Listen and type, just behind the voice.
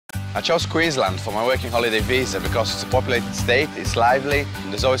I chose Queensland for my working holiday visa because it's a populated state, it's lively,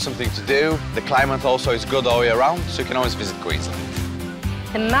 there's always something to do. The climate also is good all year round, so you can always visit Queensland.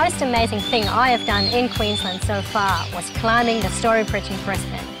 The most amazing thing I have done in Queensland so far was climbing the Story Bridge in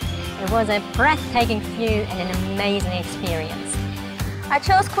Brisbane. It was a breathtaking view and an amazing experience. I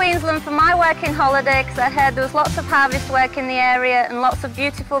chose Queensland for my working holiday because I heard there was lots of harvest work in the area and lots of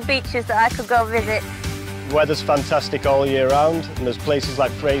beautiful beaches that I could go visit. The weather's fantastic all year round, and there's places like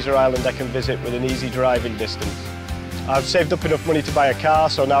Fraser Island I can visit with an easy driving distance. I've saved up enough money to buy a car,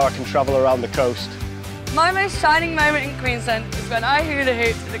 so now I can travel around the coast. My most shining moment in Queensland is when I hula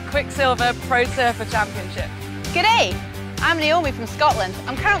hooped at the Quicksilver Pro Surfer Championship. G'day, I'm Naomi from Scotland.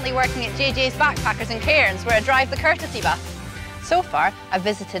 I'm currently working at JJ's Backpackers in Cairns, where I drive the courtesy bus. So far, I've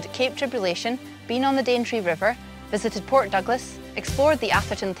visited Cape Tribulation, been on the Daintree River, visited Port Douglas, explored the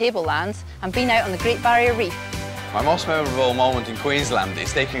Atherton Tablelands and been out on the Great Barrier Reef. My most memorable moment in Queensland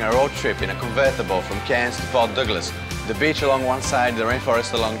is taking a road trip in a convertible from Cairns to Port Douglas. The beach along one side, the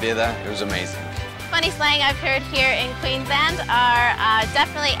rainforest along the other, it was amazing. Funny slang I've heard here in Queensland are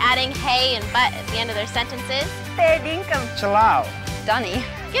definitely adding hey and but at the end of their sentences. Fair dinkum. Chill out. Dunny.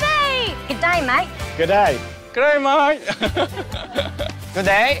 G'day! G'day, mate. G'day. G'day, mate. Good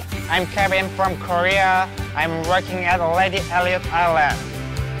day, I'm Kevin from Korea. I'm working at Lady Elliot Island.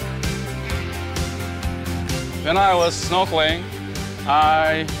 When I was snorkeling,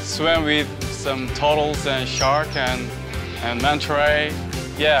 I swam with some turtles and shark and manta ray.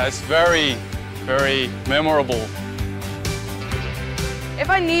 Yeah, it's very, very memorable. If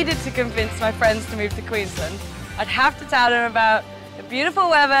I needed to convince my friends to move to Queensland, I'd have to tell them about the beautiful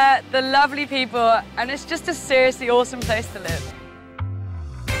weather, the lovely people, and it's just a seriously awesome place to live.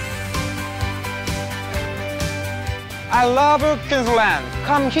 I love Queensland.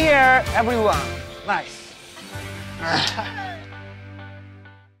 Come here, everyone. Nice.